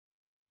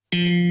So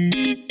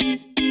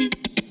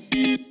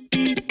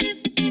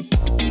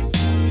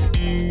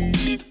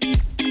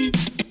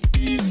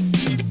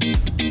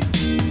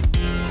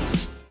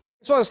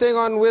staying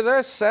on with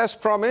us, as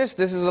promised,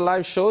 this is a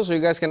live show, so you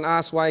guys can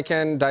ask Wai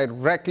Ken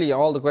directly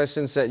all the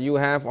questions that you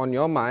have on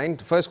your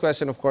mind. First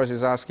question, of course,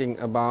 is asking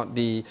about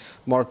the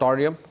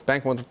moratorium,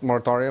 bank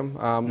moratorium.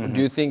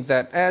 Do you think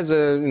that as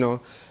a,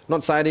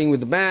 not siding with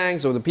the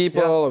banks or the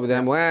people or with the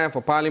MOF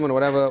or Parliament or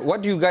whatever,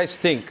 what do you guys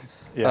think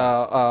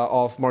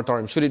of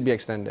moratorium? Should it be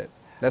extended?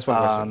 That's one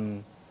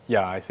question.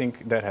 Yeah, I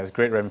think that has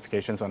great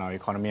ramifications on our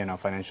economy and our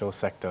financial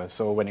sector.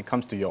 So when it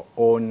comes to your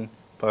own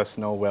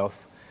personal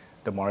wealth,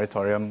 the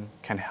moratorium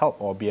can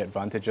help or be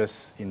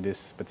advantageous in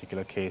this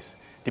particular case,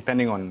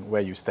 depending on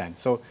where you stand.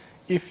 So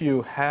if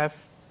you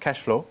have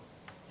cash flow,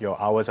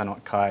 your hours are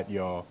not cut,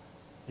 you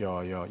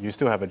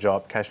still have a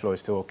job, cash flow is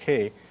still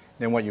okay,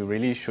 then what you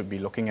really should be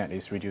looking at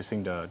is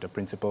reducing the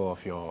principal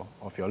of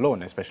your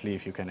loan, especially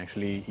if you can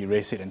actually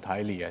erase it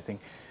entirely. I think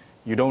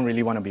you don't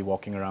really want to be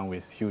walking around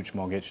with huge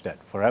mortgage debt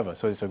forever.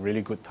 So it's a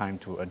really good time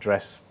to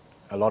address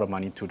a lot of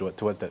money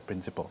towards that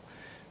principal.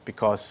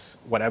 Because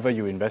whatever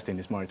you invest in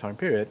this moratorium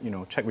period,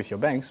 check with your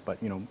banks, but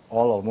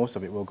all or most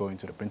of it will go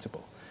into the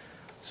principal.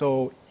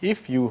 So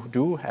if you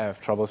do have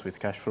troubles with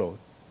cash flow,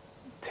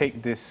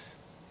 take this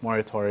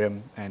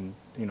moratorium and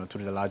to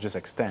the largest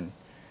extent,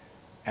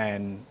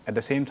 and at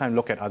the same time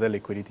look at other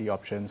liquidity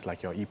options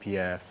like your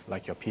EPF,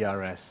 like your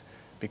PRS,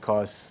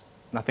 because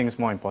nothing is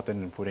more important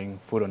than putting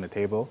food on the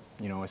table,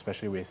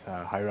 especially with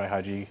Hari Raya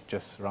Haji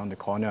just around the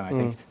corner. I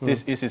think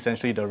this is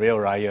essentially the real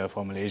raya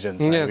for Malaysians.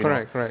 Right? Yeah,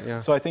 correct, yeah.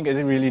 So I think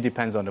it really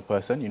depends on the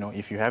person.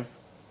 If you have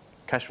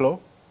cash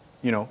flow,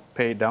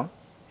 pay it down.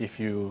 If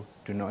you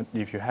do not,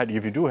 if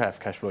you do have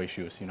cash flow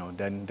issues,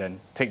 then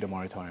take the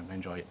moratorium,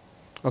 enjoy it.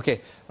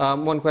 Okay,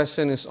 one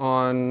question is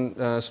on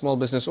small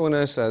business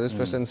owners. This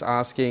person's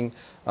asking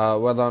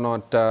whether or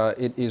not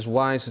it is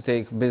wise to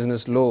take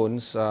business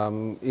loans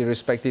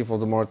irrespective of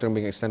the moratorium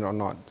being extended or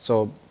not.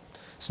 So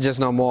it's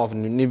just now more of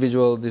an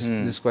individual.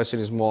 This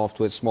question is more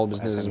towards small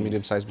businesses,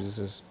 medium-sized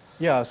businesses.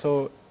 Yeah,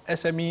 so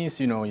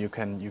SMEs, you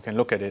can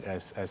look at it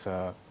as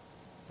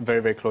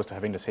very, very close to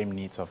having the same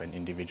needs of an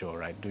individual,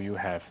 right? Do you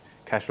have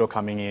cash flow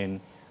coming in?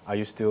 Are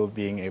you still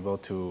being able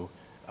to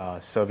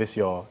service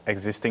your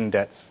existing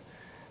debts?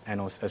 And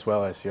as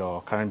well as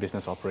your current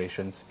business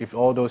operations. If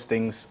all those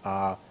things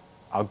are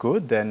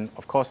good, then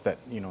of course that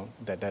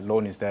that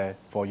loan is there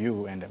for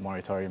you and that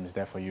moratorium is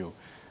there for you.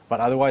 But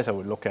otherwise, I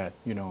would look at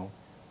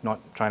not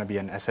trying to be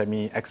an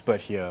SME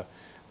expert here,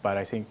 but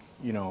I think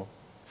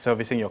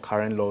servicing your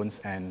current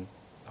loans and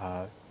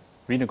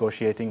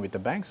renegotiating with the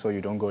bank so you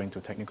don't go into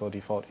technical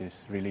default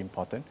is really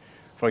important.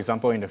 For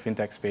example, in the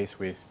fintech space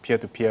with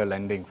peer-to-peer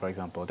lending, for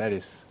example, that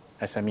is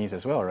SMEs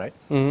as well, right?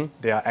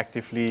 They are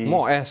actively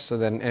more S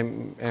than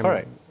M.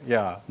 Correct.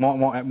 Yeah,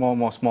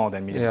 more small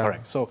than medium. Yeah.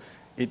 Correct. So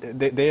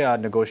they are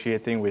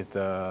negotiating with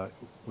the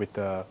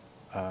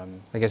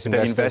I guess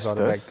the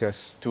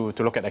investors to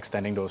look at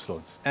extending those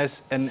loans.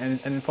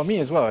 And for me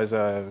as well as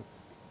a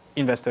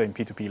investor in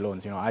P2P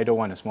loans, I don't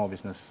want a small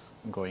business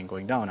going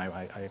down.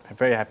 I'm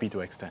very happy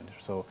to extend.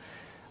 So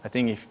I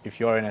think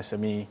if you're an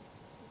SME,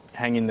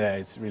 hang in there.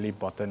 It's really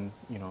important.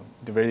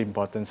 The very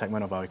important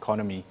segment of our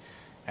economy.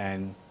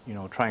 And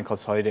try and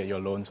consolidate your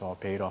loans or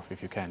pay it off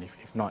if you can.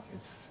 If not,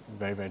 it's a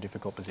very, very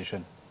difficult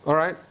position. All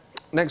right.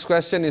 Next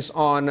question is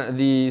on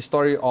the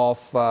story of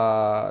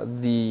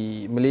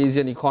the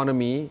Malaysian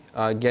economy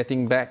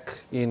getting back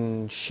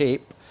in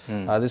shape.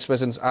 This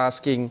person's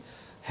asking,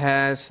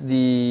 has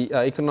the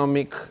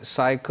economic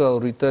cycle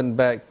returned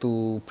back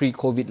to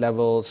pre-COVID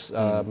levels?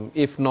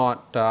 If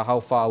not, how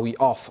far are we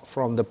off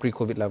from the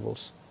pre-COVID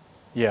levels?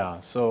 Yeah,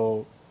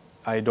 so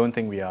I don't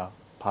think we are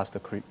past the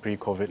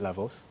pre-COVID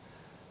levels.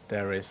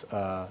 There is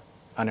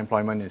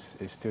unemployment is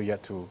still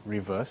yet to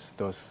reverse.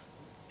 Those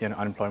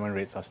unemployment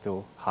rates are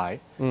still high.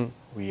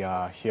 We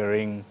are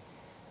hearing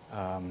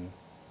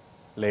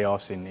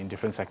layoffs in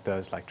different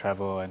sectors like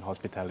travel and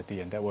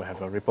hospitality, and that will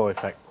have a ripple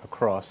effect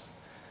across.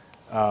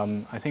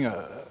 I think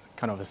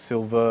kind of a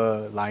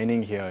silver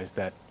lining here is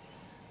that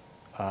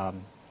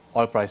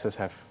oil prices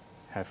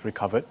have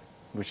recovered,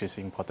 which is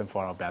important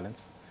for our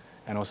balance,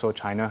 and also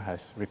China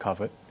has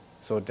recovered.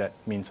 So that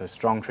means a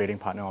strong trading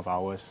partner of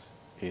ours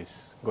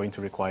is going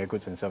to require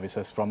goods and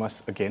services from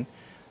us again.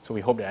 So we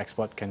hope the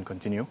export can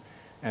continue.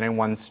 And then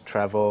once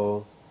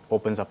travel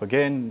opens up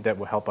again, that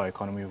will help our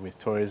economy with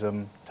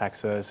tourism,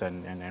 taxes,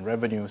 and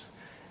revenues.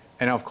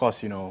 And of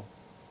course,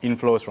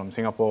 inflows from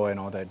Singapore and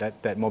all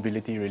that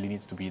mobility really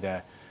needs to be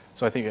there.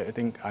 So I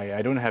think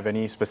I don't have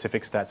any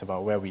specific stats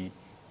about where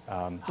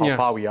how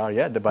far we are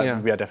yet,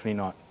 but we are definitely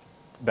not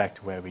back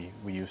to where we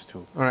used to.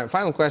 All right,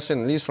 final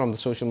question, at least from the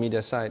social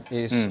media side,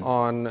 is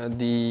on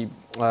the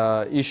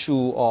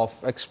issue of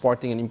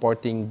exporting and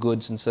importing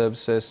goods and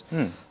services.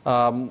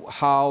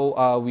 How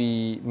are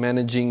we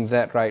managing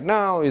that right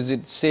now? Is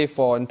it safe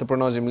for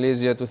entrepreneurs in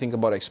Malaysia to think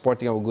about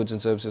exporting our goods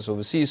and services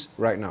overseas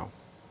right now?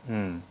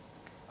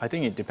 I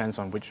think it depends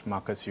on which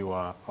markets you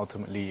are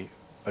ultimately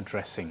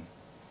addressing.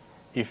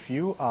 If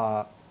you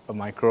are a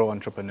micro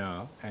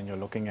entrepreneur and you're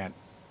looking at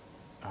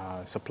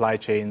supply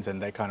chains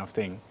and that kind of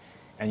thing,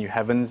 and you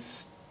haven't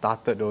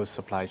started those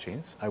supply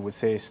chains, I would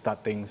say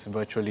start things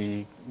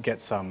virtually,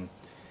 get some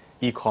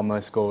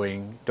e-commerce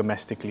going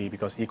domestically,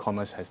 because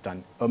e-commerce has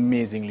done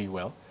amazingly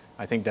well.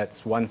 I think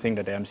that's one thing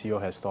that the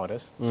MCO has taught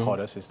us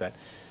is that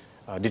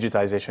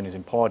digitization is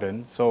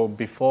important. So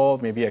before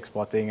maybe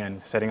exporting and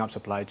setting up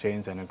supply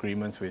chains and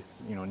agreements with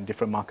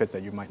different markets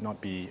that you might not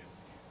be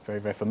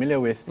very familiar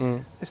with,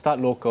 start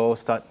local,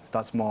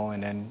 start small,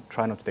 and then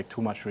try not to take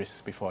too much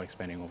risk before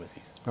expanding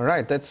overseas. All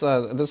right, that's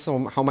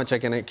how much I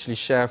can actually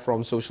share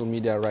from social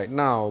media right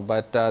now.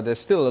 But there's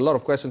still a lot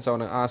of questions I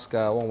want to ask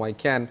Wong Wai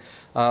Ken.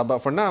 But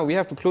for now, we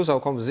have to close our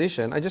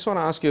conversation. I just want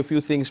to ask you a few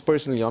things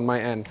personally on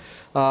my end.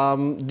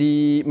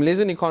 The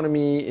Malaysian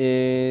economy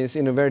is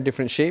in a very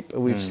different shape.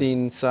 We've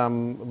seen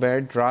some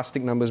very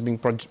drastic numbers being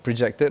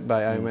projected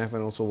by IMF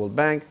and also World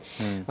Bank.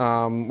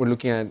 We're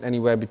looking at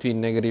anywhere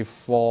between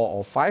 -4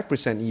 or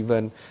 5%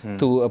 even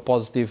to a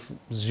positive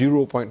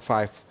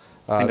 0.5.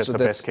 I think that's the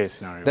best case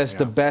scenario. That's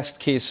the best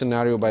case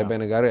scenario by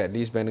Bernegara. At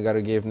least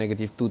Bernegara gave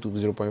 -2 to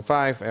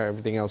 0.5.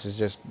 Everything else is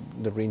just,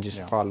 the range is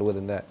far lower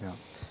than that.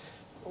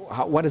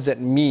 What does that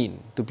mean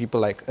to people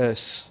like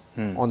us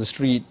on the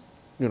street,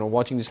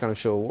 watching this kind of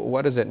show?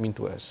 What does that mean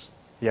to us?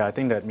 Yeah, I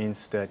think that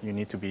means that you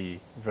need to be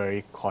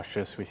very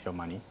cautious with your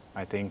money.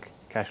 I think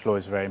cash flow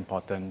is very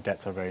important,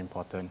 debts are very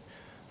important.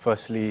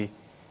 Firstly,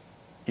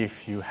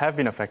 if you have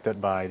been affected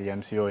by the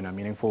MCO in a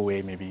meaningful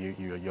way, maybe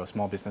your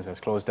small business has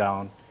closed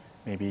down,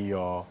 maybe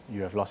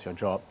you have lost your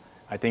job,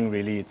 I think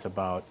really it's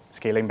about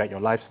scaling back your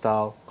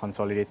lifestyle,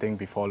 consolidating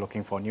before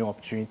looking for new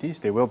opportunities.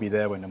 They will be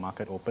there when the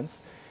market opens.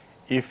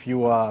 If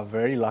you are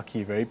very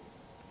lucky, very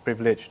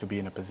privileged to be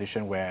in a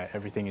position where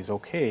everything is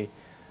okay,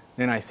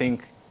 then I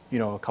think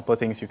a couple of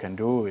things you can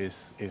do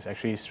is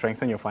actually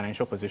strengthen your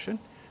financial position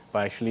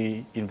by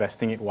actually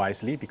investing it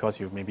wisely, because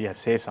you maybe have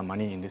saved some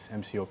money in this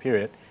MCO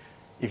period.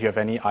 If you have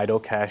any idle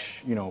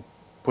cash,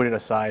 put it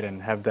aside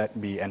and have that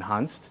be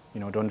enhanced.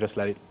 Don't just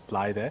let it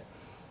lie there.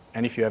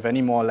 And if you have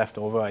any more left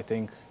over, I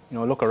think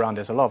look around.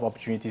 There's a lot of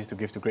opportunities to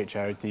give to great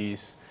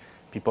charities,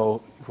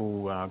 people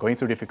who are going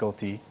through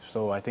difficulty.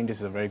 So I think this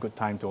is a very good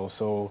time to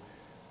also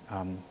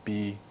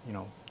be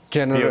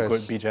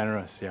generous. Be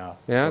generous. Yeah.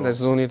 Yeah, so that's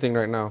the only thing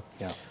right now.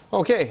 Yeah.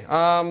 Okay,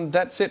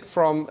 that's it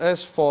from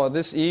us for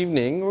this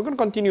evening. We're going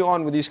to continue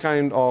on with these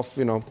kind of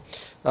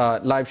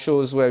live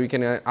shows where we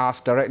can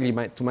ask directly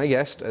to my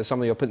guest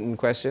some of your pertinent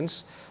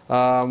questions.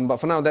 But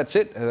for now, that's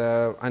it.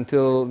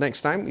 Until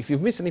next time, if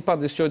you've missed any part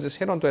of this show, just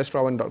head on to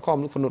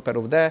AstroAwani.com, look for Notepad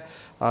over there.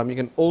 You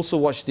can also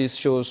watch these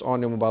shows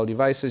on your mobile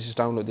devices. Just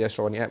download the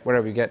AstroAwani app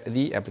wherever you get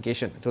the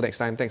application. Until next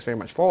time, thanks very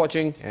much for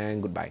watching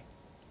and goodbye.